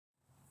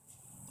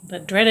the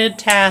dreaded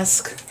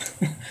task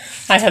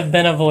I have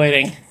been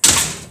avoiding.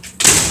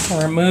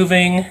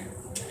 Removing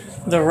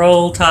the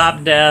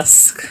roll-top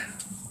desk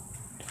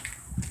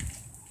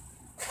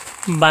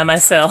by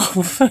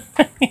myself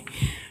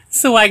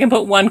so I can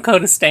put one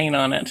coat of stain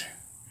on it.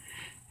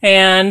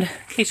 And in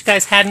case you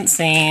guys hadn't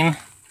seen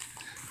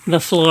the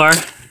floor,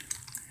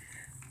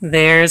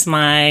 there's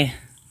my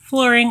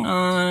flooring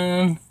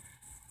on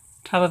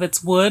top of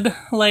its wood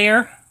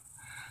layer,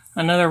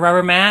 another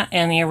rubber mat,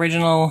 and the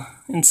original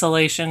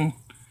insulation.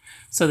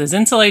 So there's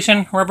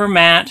insulation, rubber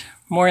mat,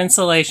 more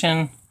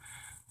insulation,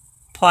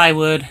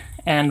 plywood,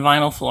 and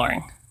vinyl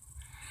flooring.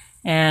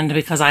 And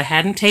because I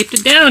hadn't taped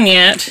it down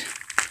yet,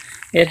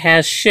 it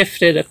has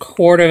shifted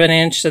 1/4 of an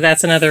inch, so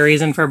that's another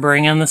reason for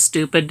bringing the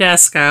stupid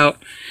desk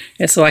out,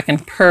 is so I can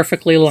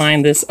perfectly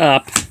line this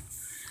up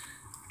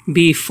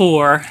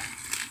before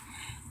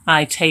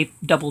I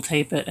double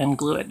tape it and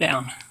glue it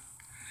down.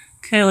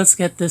 Okay, let's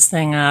get this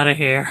thing out of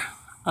here.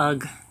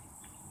 Ugh.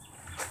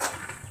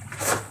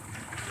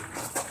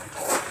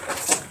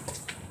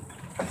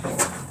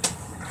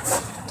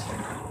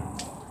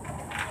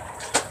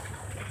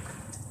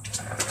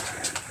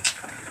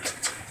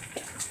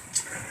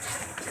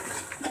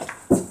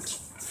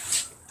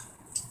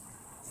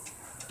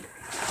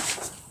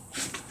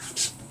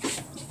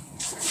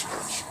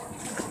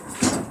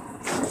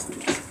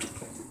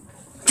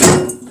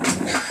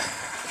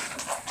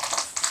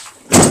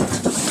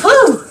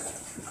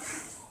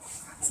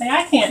 Say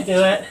I can't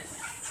do it.